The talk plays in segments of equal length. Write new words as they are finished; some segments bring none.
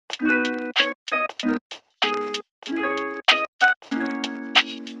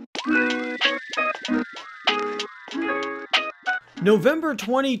November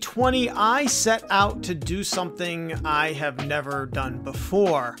 2020, I set out to do something I have never done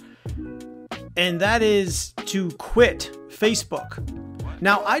before, and that is to quit Facebook.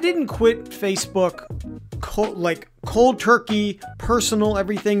 Now, I didn't quit Facebook cold turkey, personal,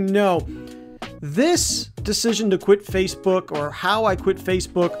 everything. No, this decision to quit Facebook, or how I quit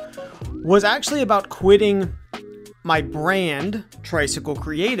Facebook, was actually about quitting my brand, Tricycle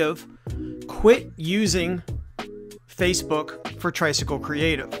Creative, quit using Facebook for Tricycle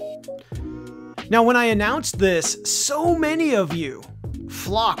Creative. Now, when I announced this, so many of you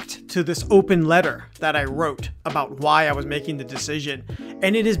flocked to this open letter that I wrote about why I was making the decision.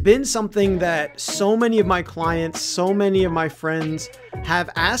 And it has been something that so many of my clients, so many of my friends have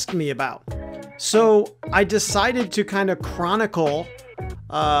asked me about. So I decided to kind of chronicle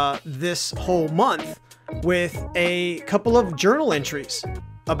this whole month with a couple of journal entries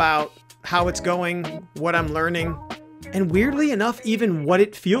about how it's going, what I'm learning, and weirdly enough, even what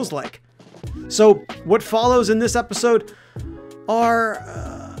it feels like. So what follows in this episode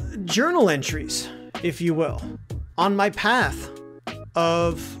are journal entries, if you will, on my path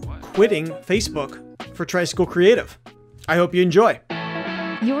of quitting Facebook for Tricycle Creative. I hope you enjoy.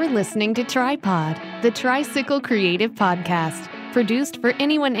 You're listening to Tripod, the Tricycle Creative podcast, produced for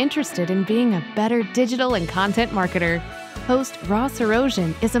anyone interested in being a better digital and content marketer. Host Ross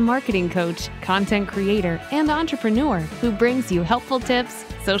Erosion is a marketing coach, content creator, and entrepreneur who brings you helpful tips,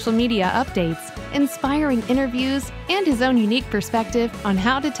 social media updates, inspiring interviews, and his own unique perspective on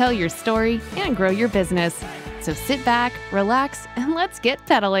how to tell your story and grow your business. So sit back, relax, and let's get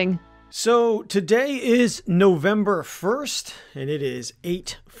pedaling. So today is November 1st, and it is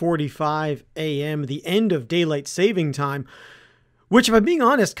 8:45 a.m., the end of daylight saving time, which, if I'm being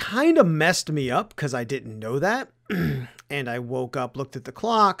honest, kind of messed me up because I didn't know that. And I woke up, looked at the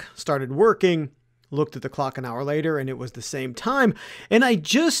clock, started working, looked at the clock an hour later, and it was the same time. And I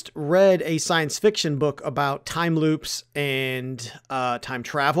just read a science fiction book about time loops and time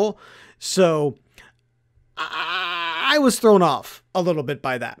travel. So I was thrown off a little bit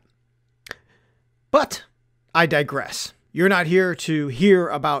by that. But I digress. You're not here to hear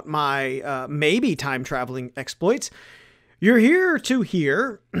about my maybe time traveling exploits. You're here to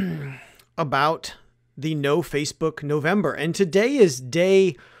hear about the No Facebook November. And today is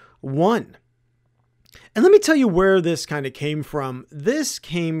day 1. And let me tell you where this kind of came from. This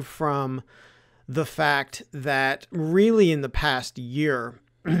came from the fact that really in the past year,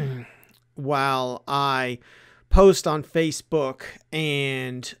 while I post on Facebook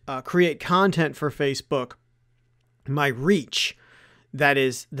and create content for Facebook, my reach, that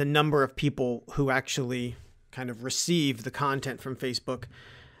is the number of people who actually kind of receive the content from Facebook,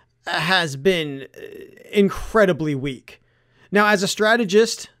 has been incredibly weak. Now, as a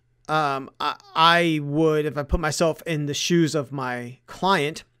strategist, I would, if I put myself in the shoes of my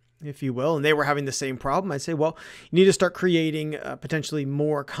client, if you will, and they were having the same problem, I'd say, well, you need to start creating potentially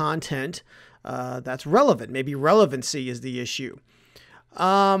more content that's relevant. Maybe relevancy is the issue.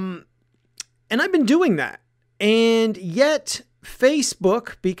 And I've been doing that. And yet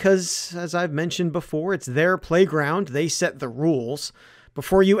Facebook, because as I've mentioned before, it's their playground. They set the rules.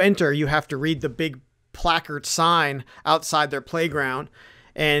 Before you enter, you have to read the big placard sign outside their playground.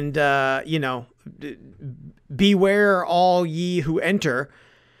 And, beware all ye who enter.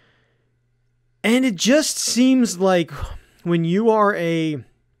 And it just seems like when you are a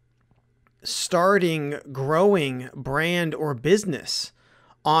starting, growing brand or business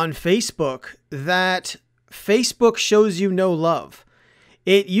on Facebook, that Facebook shows you no love.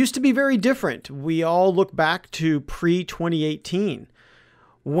 It used to be very different. We all look back to pre-2018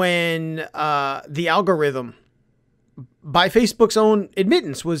 when the algorithm, by Facebook's own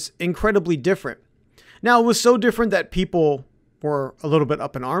admittance, was incredibly different. Now, it was so different that people were a little bit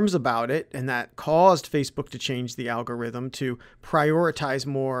up in arms about it, and that caused Facebook to change the algorithm to prioritize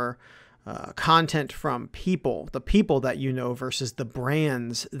more content from people, the people that you know versus the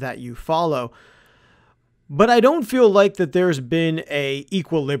brands that you follow. But I don't feel like that there's been a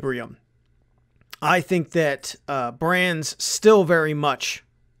equilibrium. I think that brands still very much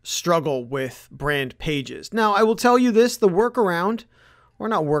struggle with brand pages. Now, I will tell you this, the workaround, or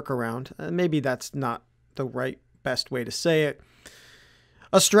not workaround, maybe that's not the right best way to say it.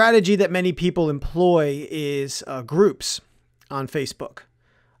 A strategy that many people employ is groups on Facebook.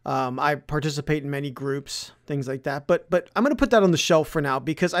 I participate in many groups, things like that, but I'm going to put that on the shelf for now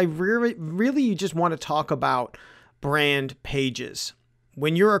because I really just want to talk about brand pages.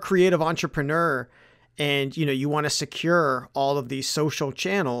 When you're a creative entrepreneur and you want to secure all of these social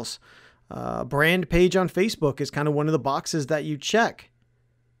channels, brand page on Facebook is kind of one of the boxes that you check.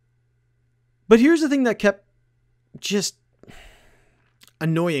 But here's the thing that kept just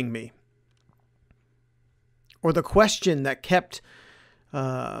annoying me, or the question that kept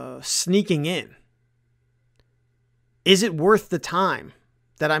sneaking in. Is it worth the time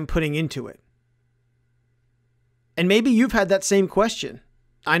that I'm putting into it? And maybe you've had that same question.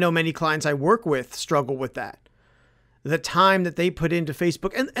 I know many clients I work with struggle with that. The time that they put into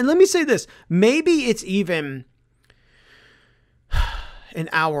Facebook. And let me say this, maybe it's even an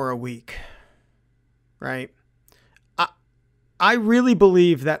hour a week, right? I really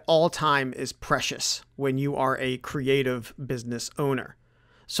believe that all time is precious when you are a creative business owner.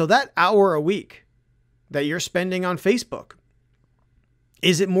 So that hour a week that you're spending on Facebook,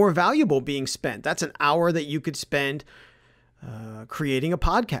 is it more valuable being spent? That's an hour that you could spend creating a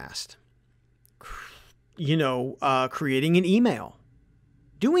podcast, creating an email,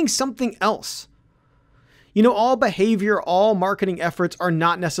 doing something else. All behavior, all marketing efforts are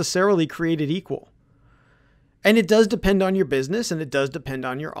not necessarily created equal. And it does depend on your business, and it does depend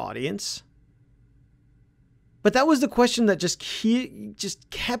on your audience. But that was the question that just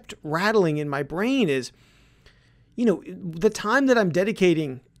kept rattling in my brain is, the time that I'm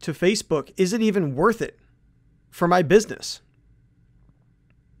dedicating to Facebook, is it even worth it for my business?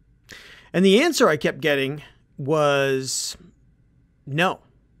 And the answer I kept getting was no,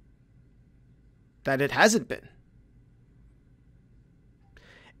 that it hasn't been.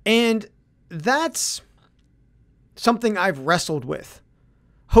 And that's something I've wrestled with.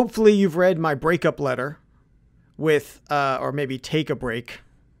 Hopefully you've read my breakup letter with, or maybe take a break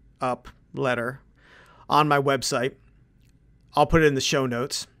up letter on my website. I'll put it in the show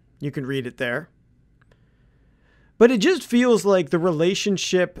notes. You can read it there. But it just feels like the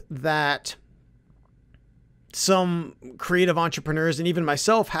relationship that some creative entrepreneurs and even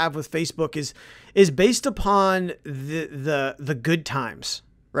myself have with Facebook is based upon the good times,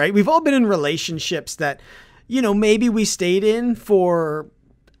 right? We've all been in relationships that, maybe we stayed in for,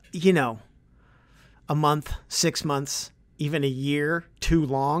 a month, 6 months, even a year too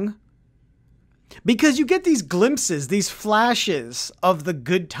long. Because you get these glimpses, these flashes of the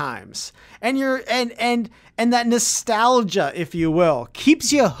good times, and and that nostalgia, if you will,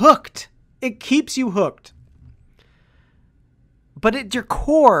 keeps you hooked. It keeps you hooked. But at your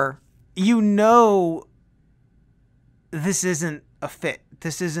core, this isn't a fit.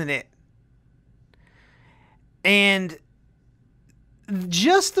 This isn't it. And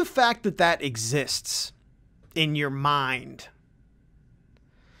just the fact that exists in your mind,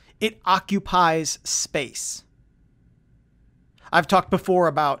 it occupies space. I've talked before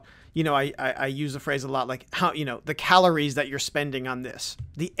about, I use the phrase a lot, like how, the calories that you're spending on this,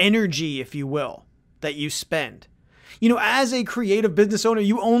 the energy, if you will, that you spend. As a creative business owner,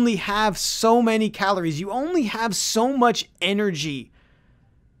 you only have so many calories. You only have so much energy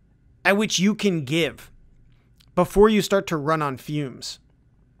at which you can give before you start to run on fumes.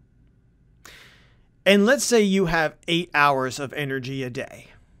 And let's say you have 8 hours of energy a day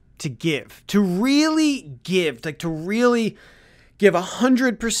to give, to really give, like to really give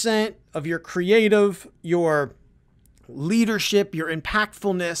 100% of your creative, your leadership, your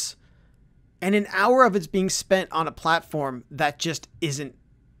impactfulness, and an hour of it's being spent on a platform that just isn't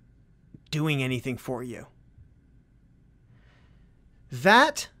doing anything for you.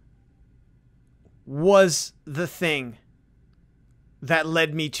 That was the thing that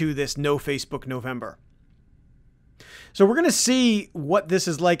led me to this No Facebook November. So we're going to see what this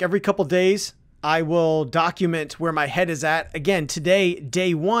is like every couple days. I will document where my head is at. Again, today,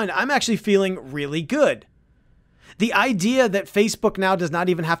 day one, I'm actually feeling really good. The idea that Facebook now does not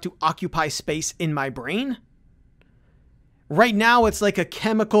even have to occupy space in my brain. Right now, it's like a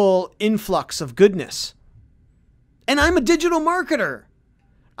chemical influx of goodness. And I'm a digital marketer.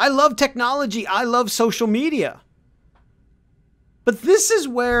 I love technology. I love social media. But this is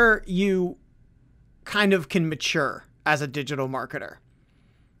where you kind of can mature as a digital marketer.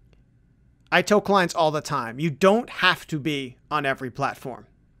 I tell clients all the time, you don't have to be on every platform.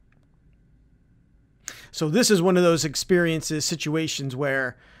 So this is one of those experiences, situations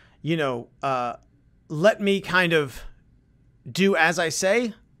where, let me kind of do as I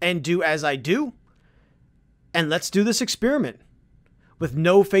say and do as I do. And let's do this experiment with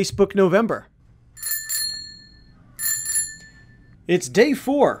No Facebook November. It's day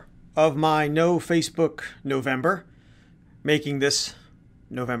 4 of my No Facebook November, making this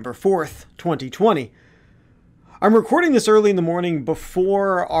November 4th, 2020. I'm recording this early in the morning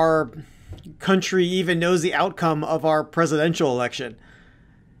before our country even knows the outcome of our presidential election.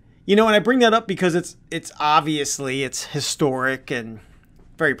 And I bring that up because it's obviously it's historic and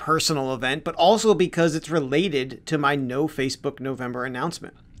very personal event, but also because it's related to my No Facebook November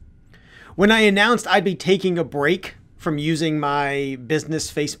announcement. When I announced I'd be taking a break from using my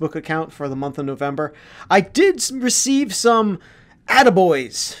business Facebook account for the month of November, I did receive some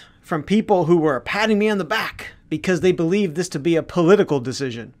attaboys from people who were patting me on the back because they believed this to be a political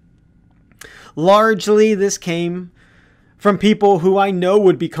decision. Largely, this came from people who I know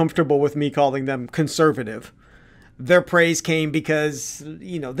would be comfortable with me calling them conservative. Their praise came because,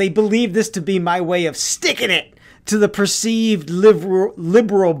 they believe this to be my way of sticking it to the perceived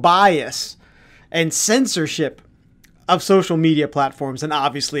liberal bias and censorship of social media platforms, and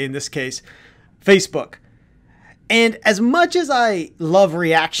obviously in this case, Facebook. And as much as I love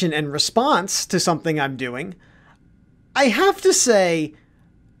reaction and response to something I'm doing, I have to say,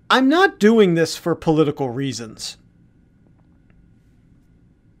 I'm not doing this for political reasons.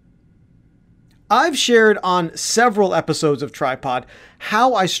 I've shared on several episodes of Tripod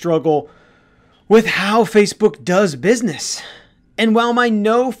how I struggle with how Facebook does business. And while my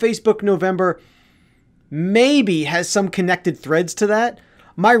No Facebook November maybe has some connected threads to that,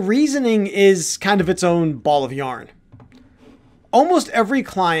 my reasoning is kind of its own ball of yarn. Almost every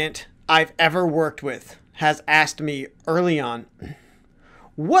client I've ever worked with has asked me early on,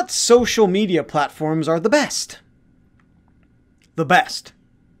 what social media platforms are the best? The best.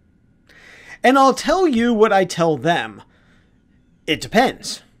 And I'll tell you what I tell them. It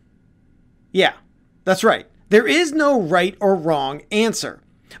depends. Yeah, that's right. There is no right or wrong answer,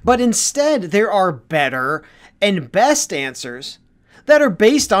 but instead there are better and best answers that are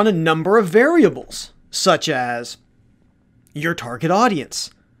based on a number of variables, such as your target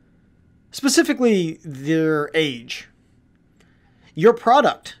audience, specifically their age, your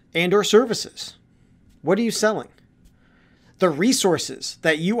product and or services. What are you selling? The resources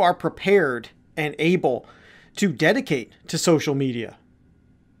that you are prepared and able to dedicate to social media.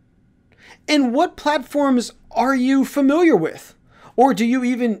 And what platforms are you familiar with? Or do you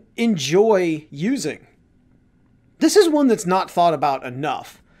even enjoy using? This is one that's not thought about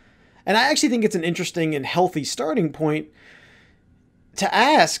enough. And I actually think it's an interesting and healthy starting point to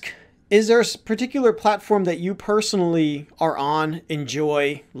ask, is there a particular platform that you personally are on,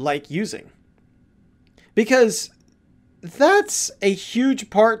 enjoy, like using? Because that's a huge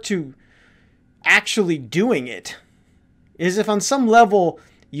part to actually doing it, is if on some level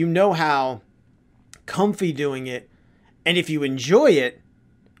you know how comfy doing it, and if you enjoy it,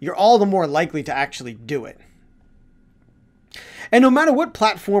 you're all the more likely to actually do it. And no matter what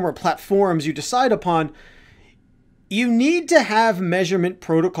platform or platforms you decide upon, you need to have measurement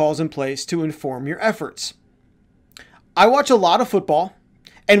protocols in place to inform your efforts. I watch a lot of football,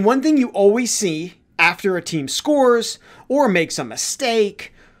 and one thing you always see after a team scores or makes a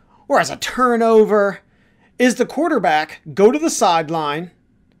mistake or has a turnover is the quarterback go to the sideline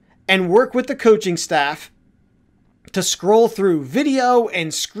and work with the coaching staff to scroll through video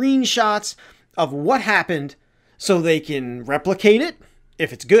and screenshots of what happened so they can replicate it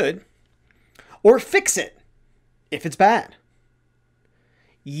if it's good or fix it if it's bad.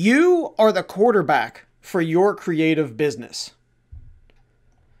 You are the quarterback for your creative business.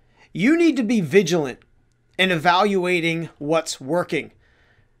 You need to be vigilant in evaluating what's working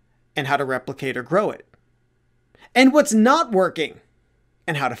and how to replicate or grow it, and what's not working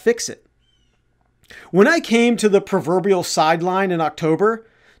and how to fix it. When I came to the proverbial sideline in October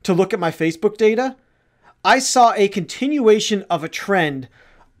to look at my Facebook data, I saw a continuation of a trend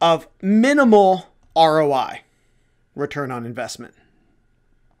of minimal ROI, return on investment.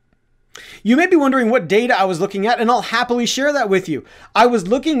 You may be wondering what data I was looking at, and I'll happily share that with you. I was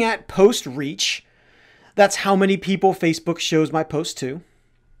looking at post reach. That's how many people Facebook shows my post to.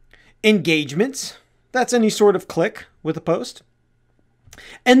 Engagements. That's any sort of click with a post.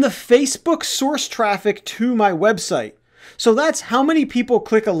 And the Facebook source traffic to my website. So that's how many people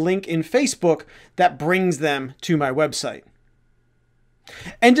click a link in Facebook that brings them to my website.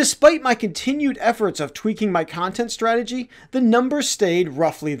 And despite my continued efforts of tweaking my content strategy, the numbers stayed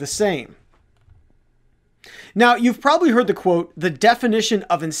roughly the same. Now, you've probably heard the quote, "The definition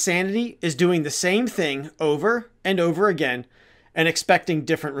of insanity is doing the same thing over and over again and expecting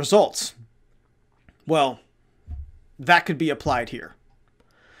different results." Well, that could be applied here.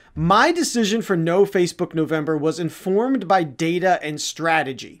 My decision for no Facebook November was informed by data and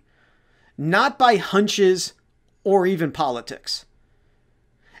strategy, not by hunches or even politics.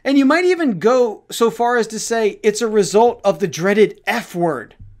 And you might even go so far as to say it's a result of the dreaded F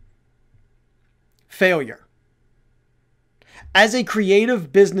word, failure. As a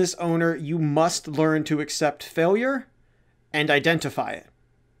creative business owner, you must learn to accept failure and identify it.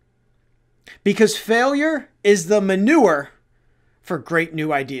 Because failure is the manure for great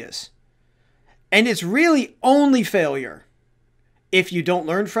new ideas. And it's really only failure if you don't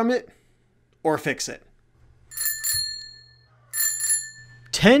learn from it or fix it.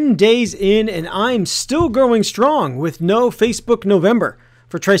 10 days in and I'm still growing strong with no Facebook November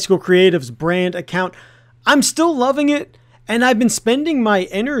for Tricycle Creative's brand account. I'm still loving it, and I've been spending my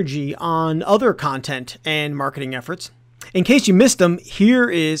energy on other content and marketing efforts. In case you missed them, here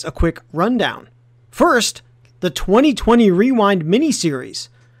is a quick rundown. First, the 2020 Rewind mini-series.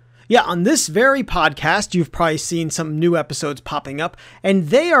 Yeah, on this very podcast, you've probably seen some new episodes popping up, and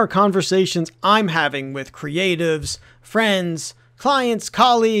they are conversations I'm having with creatives, friends, clients,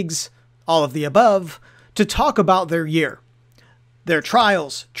 colleagues, all of the above, to talk about their year, their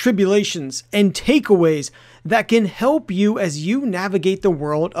trials, tribulations, and takeaways that can help you as you navigate the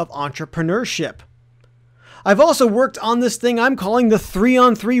world of entrepreneurship. I've also worked on this thing I'm calling the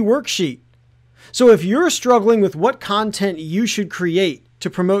 3-on-3 worksheet. So if you're struggling with what content you should create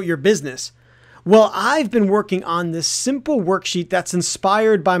to promote your business, well, I've been working on this simple worksheet that's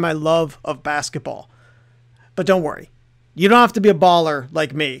inspired by my love of basketball. But don't worry, you don't have to be a baller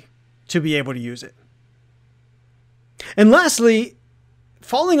like me to be able to use it. And lastly,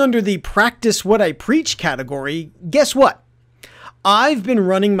 falling under the practice what I preach category, guess what? I've been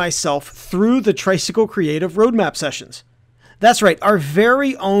running myself through the Tricycle Creative Roadmap sessions. That's right, our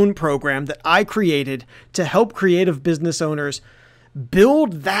very own program that I created to help creative business owners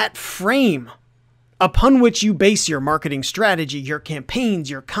build that frame upon which you base your marketing strategy, your campaigns,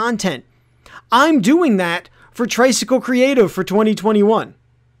 your content. I'm doing that for Tricycle Creative for 2021.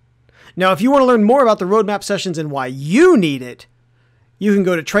 Now, if you want to learn more about the roadmap sessions and why you need it, you can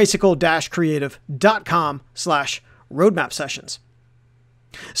go to tricycle-creative.com/roadmap sessions.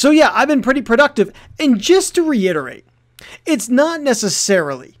 So yeah, I've been pretty productive. And just to reiterate, it's not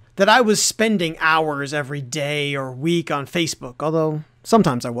necessarily that I was spending hours every day or week on Facebook, although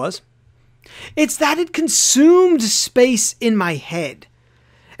sometimes I was. It's that it consumed space in my head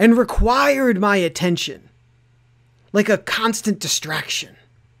and required my attention, like a constant distraction.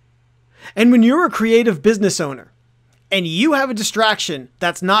 And when you're a creative business owner and you have a distraction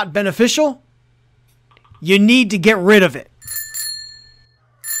that's not beneficial, you need to get rid of it.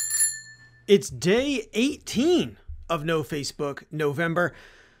 It's day 18 of No Facebook November.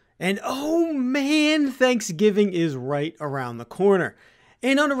 And oh man, Thanksgiving is right around the corner.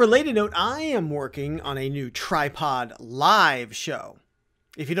 And on a related note, I am working on a new Tripod live show.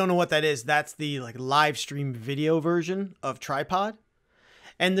 If you don't know what that is, that's the live stream video version of Tripod.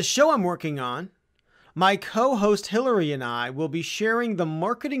 And the show I'm working on, my co-host Hillary and I will be sharing the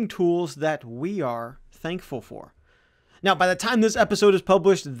marketing tools that we are thankful for. Now, by the time this episode is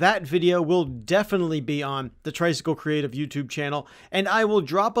published, that video will definitely be on the Tricycle Creative YouTube channel, and I will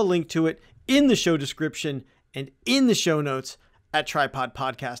drop a link to it in the show description and in the show notes at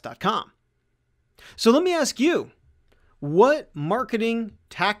tripodpodcast.com. So let me ask you, what marketing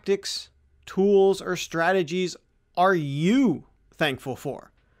tactics, tools, or strategies are you thankful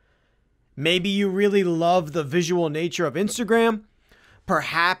for? Maybe you really love the visual nature of Instagram.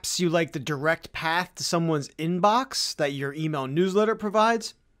 Perhaps you like the direct path to someone's inbox that your email newsletter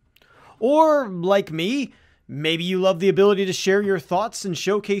provides. Or like me, maybe you love the ability to share your thoughts and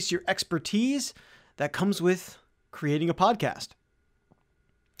showcase your expertise that comes with creating a podcast.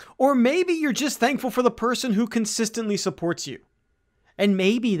 Or maybe you're just thankful for the person who consistently supports you. And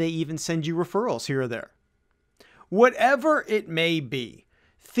maybe they even send you referrals here or there. Whatever it may be,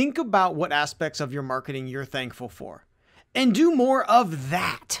 think about what aspects of your marketing you're thankful for. And do more of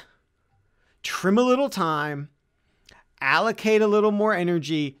that. Trim a little time, allocate a little more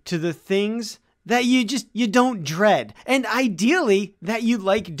energy to the things that you don't dread, and ideally that you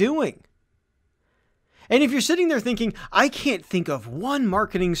like doing. And if you're sitting there thinking, I can't think of one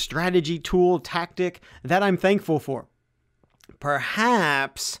marketing strategy, tool, tactic that I'm thankful for,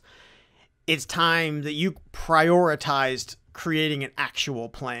 perhaps it's time that you prioritized creating an actual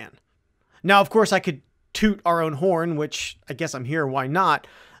plan. Now, of course, I could toot our own horn, which I guess I'm here, why not?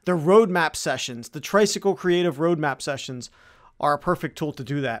 The roadmap sessions, the Tricycle Creative roadmap sessions are a perfect tool to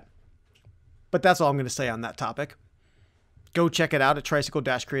do that. But that's all I'm going to say on that topic. Go check it out at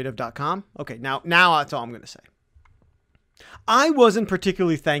tricycle-creative.com. Okay, now that's all I'm going to say. I wasn't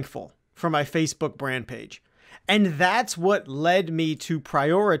particularly thankful for my Facebook brand page, and that's what led me to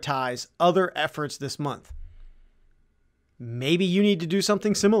prioritize other efforts this month. Maybe you need to do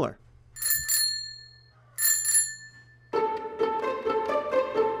something similar.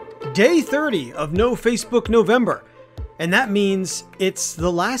 Day 30 of No Facebook November, and that means it's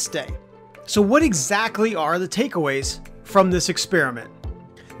the last day. So what exactly are the takeaways from this experiment?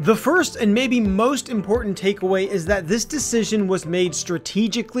 The first and maybe most important takeaway is that this decision was made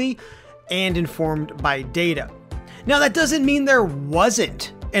strategically and informed by data. Now, that doesn't mean there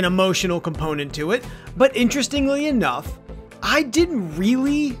wasn't an emotional component to it, but interestingly enough, I didn't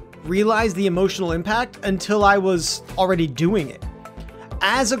really realize the emotional impact until I was already doing it.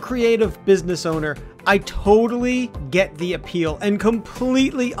 As a creative business owner, I totally get the appeal and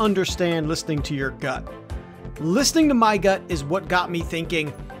completely understand listening to your gut. Listening to my gut is what got me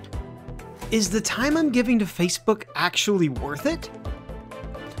thinking, is the time I'm giving to Facebook actually worth it?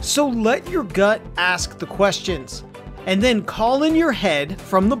 So let your gut ask the questions, and then call in your head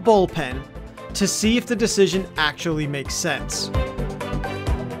from the bullpen to see if the decision actually makes sense.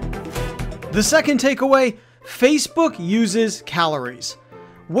 The second takeaway, Facebook uses calories.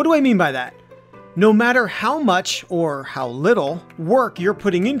 What do I mean by that? No matter how much or how little work you're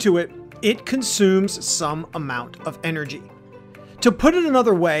putting into it, it consumes some amount of energy. To put it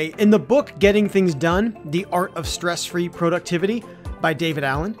another way, in the book Getting Things Done, The Art of Stress-Free Productivity by David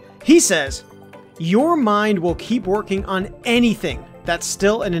Allen, he says, your mind will keep working on anything that's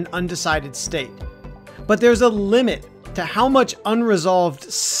still in an undecided state. But there's a limit to how much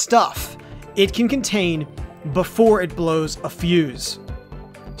unresolved stuff it can contain before it blows a fuse.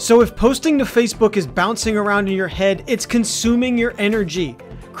 So if posting to Facebook is bouncing around in your head, it's consuming your energy,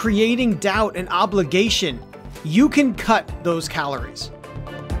 creating doubt and obligation, you can cut those calories.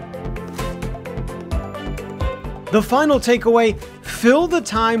 The final takeaway, fill the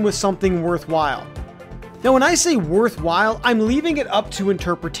time with something worthwhile. Now, when I say worthwhile, I'm leaving it up to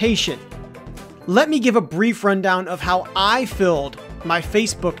interpretation. Let me give a brief rundown of how I filled my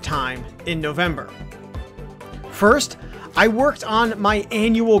Facebook time in November. First, I worked on my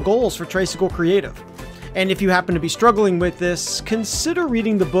annual goals for Tricycle Creative. And if you happen to be struggling with this, consider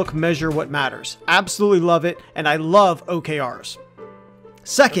reading the book Measure What Matters. Absolutely love it, and I love OKRs.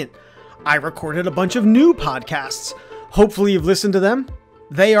 Second, I recorded a bunch of new podcasts. Hopefully you've listened to them.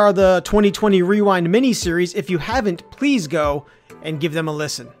 They are the 2020 Rewind mini-series. If you haven't, please go and give them a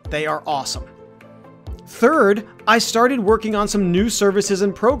listen. They are awesome. Third, I started working on some new services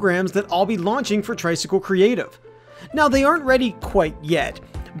and programs that I'll be launching for Tricycle Creative. Now, they aren't ready quite yet,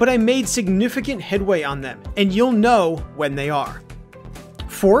 but I made significant headway on them, and you'll know when they are.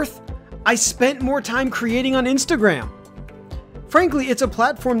 Fourth, I spent more time creating on Instagram. Frankly, it's a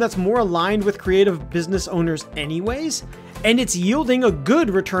platform that's more aligned with creative business owners anyways, and it's yielding a good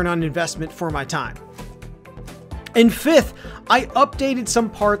return on investment for my time. And fifth, I updated some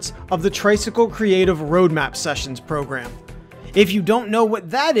parts of the Tricycle Creative Roadmap Sessions program. If you don't know what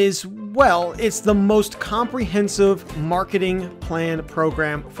that is, well, it's the most comprehensive marketing plan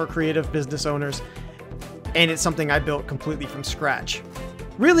program for creative business owners, and it's something I built completely from scratch.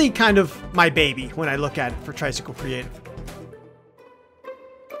 Really kind of my baby when I look at it for Tricycle Creative.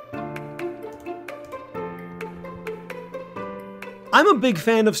 I'm a big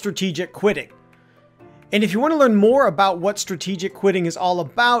fan of strategic quitting. And if you want to learn more about what strategic quitting is all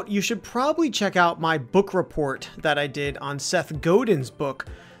about, you should probably check out my book report that I did on Seth Godin's book,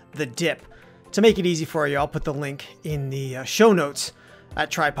 The Dip. To make it easy for you, I'll put the link in the show notes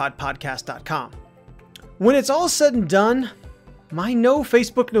at tripodpodcast.com. When it's all said and done, my No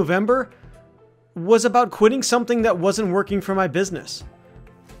Facebook November was about quitting something that wasn't working for my business.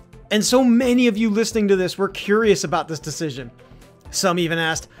 And so many of you listening to this were curious about this decision. Some even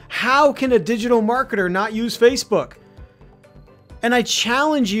asked, how can a digital marketer not use Facebook? And I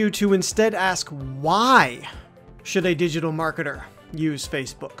challenge you to instead ask, why should a digital marketer use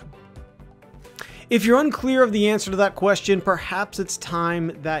Facebook? If you're unclear of the answer to that question, perhaps it's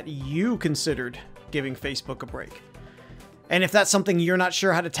time that you considered giving Facebook a break. And if that's something you're not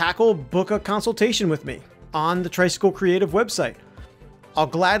sure how to tackle, book a consultation with me on the Tricycle Creative website. I'll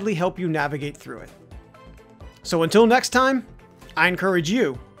gladly help you navigate through it. So until next time, I encourage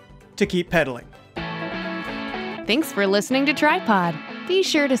you to keep pedaling. Thanks for listening to Tripod. Be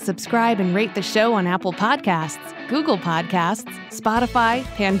sure to subscribe and rate the show on Apple Podcasts, Google Podcasts, Spotify,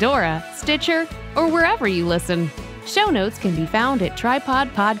 Pandora, Stitcher, or wherever you listen. Show notes can be found at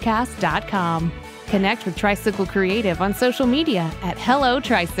tripodpodcast.com. Connect with Tricycle Creative on social media at Hello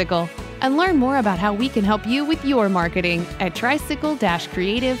Tricycle, and learn more about how we can help you with your marketing at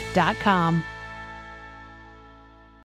tricycle-creative.com.